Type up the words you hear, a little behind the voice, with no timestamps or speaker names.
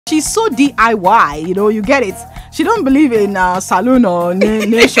she's so DIY, you know, you get it. She don't believe in saloon or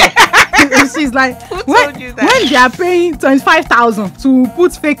nation. She's like, when they are paying 25,000 to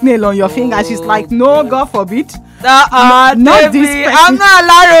put fake nail on your finger, she's like, no, God forbid. Not this person. I'm not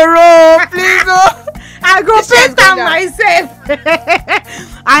allowed to roll, please. I go pay them myself.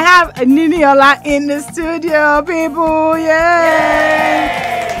 I have Niniola in the studio, people.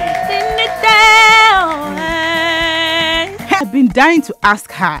 Yeah. Sing it down. I've been dying to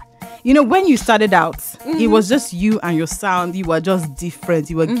ask her. You know, when you started out, it was just you and your sound. You were just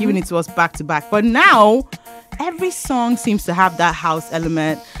different. You were giving it to us back to back. But now, every song seems to have that house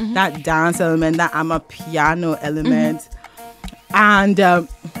element, that dance element, that Amapiano element. And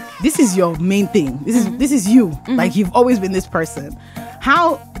this is your main thing. This is you. Like, you've always been this person.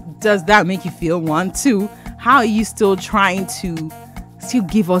 How does that make you feel? 1, 2, how are you still trying to still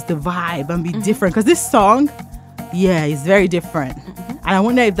give us the vibe and be different? Because this song, is very different. And I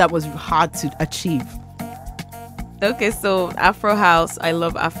wonder if that was hard to achieve. Okay, so Afro House, I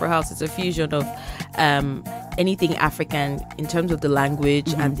love Afro House. It's a fusion of anything African in terms of the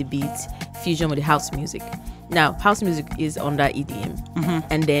language and the beats, fusion with the house music. Now, house music is under EDM,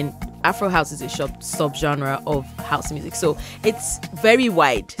 and then Afro House is a subgenre of house music. So it's very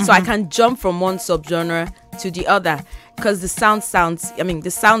wide. So I can jump from one subgenre to the other because the sound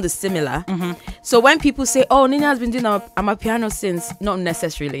is similar. So when people say, oh, Nina has been doing Amapiano since, not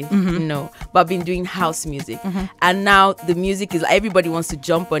necessarily, no, but I've been doing house music. And now the music is, everybody wants to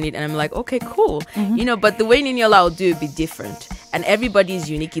jump on it. And I'm like, okay, cool. You know, but the way Niniola will do it be different. And everybody is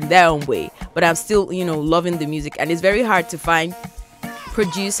unique in their own way. But I'm still, you know, loving the music. And it's very hard to find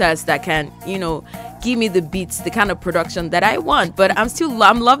producers that can, you know, give me the beats, the kind of production that I want. But I'm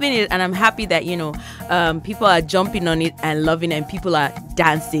loving it, and I'm happy that, you know, people are jumping on it and loving it, and people are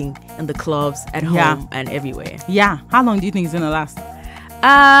dancing in the clubs at home and everywhere. Yeah. How long do you think it's gonna last?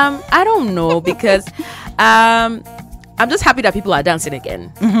 I don't know, because I'm just happy that people are dancing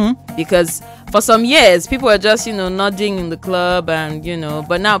again. Because for some years people were just, you know, nodding in the club, and, you know,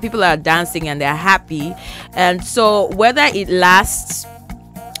 but now people are dancing and they're happy. And so whether it lasts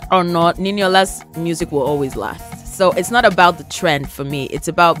or not, Niniola's music will always last. So it's not about the trend for me. It's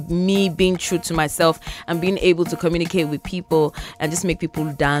about me being true to myself and being able to communicate with people and just make people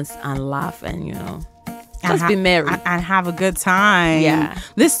dance and laugh and, you know, just be merry and have a good time. Yeah.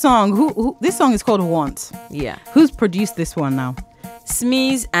 This song, this song is called Want. Yeah. Who's produced this one now?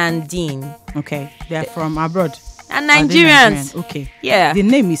 Smeeze and Dean. Okay, they're from abroad. And Nigerians. Okay. Yeah. The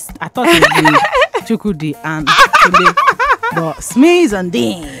name is, I thought it was Chukudi and Tunde, but Smeeze and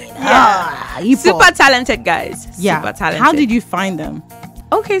Dean. Yeah. Super talented guys. Yeah. Super talented. How did you find them?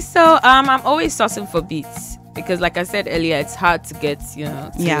 Okay, so I'm always sourcing for beats, because like I said earlier, it's hard to get, you know,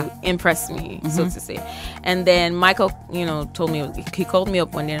 to impress me, so to say. And then Michael, you know, he called me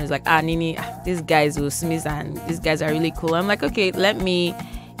up one day and was like, Nini, these guys will Smith and these guys are really cool. I'm like, okay, let me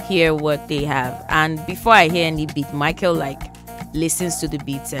hear what they have. And before I hear any beat, Michael like listens to the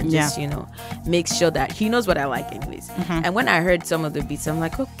beats and just, you know, makes sure that he knows what I like anyways. And when I heard some of the beats, I'm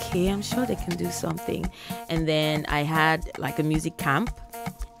like, okay, I'm sure they can do something. And then I had like a music camp,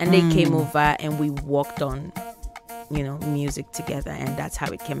 and they came over and we worked on, you know, music together, and that's how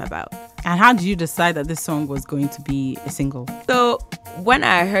it came about. And how did you decide that this song was going to be a single? So when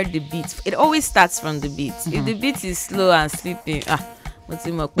I heard the beats, it always starts from the beats. If the beat is slow and sleeping, but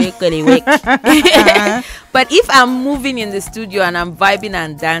if I'm moving in the studio and I'm vibing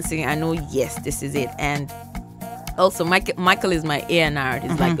and dancing, I know, yes, this is it. And also Michael is my A&R.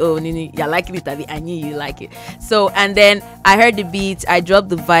 He's like, oh, Nini, you're liking it, I knew you like it. So, and then I heard the beats, I dropped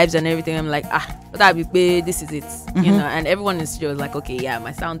the vibes and everything. I'm like, this is it, you know. And everyone in the studio was like, okay, yeah,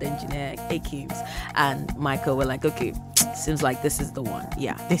 my sound engineer, A-Kims, and Michael were like, okay, seems like this is the one.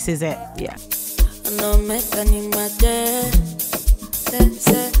 Yeah, this is it. Yeah.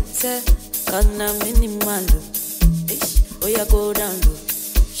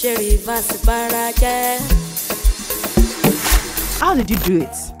 How did you do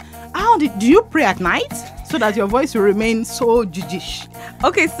it? Do you pray at night so that your voice will remain so judish?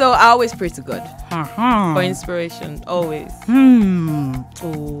 Okay, so I always pray to God for inspiration, always.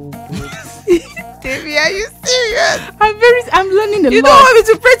 Oh, good. Davy, are you serious? I'm learning a lot. You don't want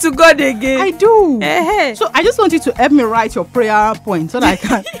me to pray to God again? I do. So I just want you to help me write your prayer point so that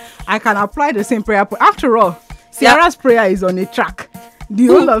I can apply the same prayer point. After all, Ciara's prayer is on a track. The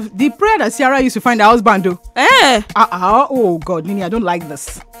whole of the prayer that Ciara used to find her husband do. Oh God, Nini, I don't like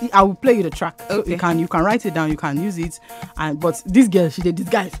this. I will play you the track. Okay. So you can write it down, you can use it. But this girl, she did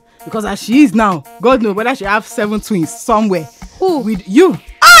disguise. Because as she is now, God knows whether she have 7 twins somewhere. Who? With you.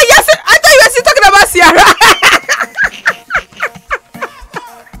 Yes, I thought you were still talking about Ciara.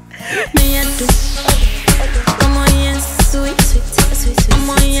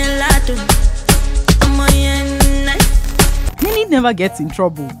 Nini never gets in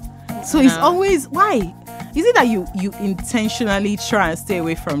trouble. So it's always, why? Is it that you intentionally try and stay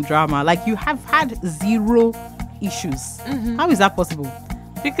away from drama? Like you have had zero issues. How is that possible?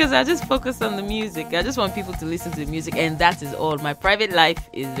 Because I just focus on the music. I just want people to listen to the music, and that is all. My private life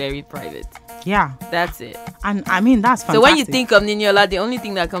is very private. Yeah. That's it. And I mean, that's fantastic. So when you think of Niniola, the only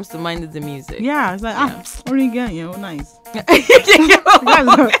thing that comes to mind is the music. Yeah, it's like, Oregon, nice.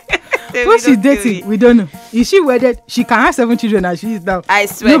 Who Who she's dating, we don't know. Is she wedded? She can have 7 children as she is now. I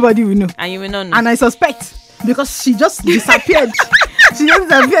swear. Nobody will know. And you will not know. And I suspect, because she just disappeared. She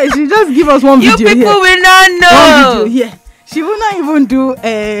just give us one you video here. You people will not know. One video here. She will not even do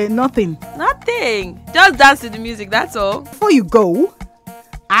nothing. Nothing. Just dance to the music, that's all. Before you go,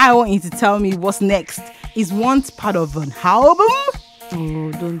 I want you to tell me what's next. Is one part of an album?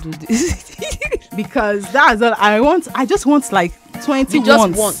 Oh, don't do this. Because that's all I want. I just want like 20 you just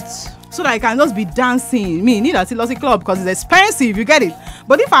ones. Want. So that I can just be dancing. Me, need a Silosi club because it's expensive, you get it.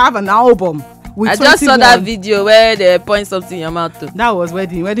 But if I have an album with I 21, just saw that video where they point something in your mouth too. That was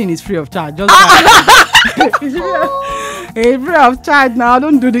wedding. Wedding is free of charge. Just it's free of charge now.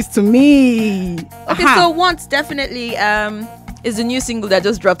 Don't do this to me. Okay, so Once definitely is the new single that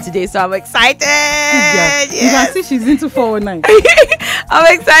just dropped today, so I'm excited. Yeah. Yes. You can see she's into 419.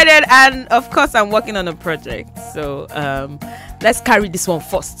 I'm excited, and of course I'm working on a project. So let's carry this one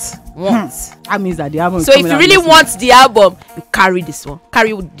first. Once. That means that the album is so if coming you out really next want the album, you carry this one.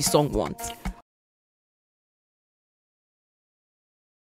 Carry the song Once.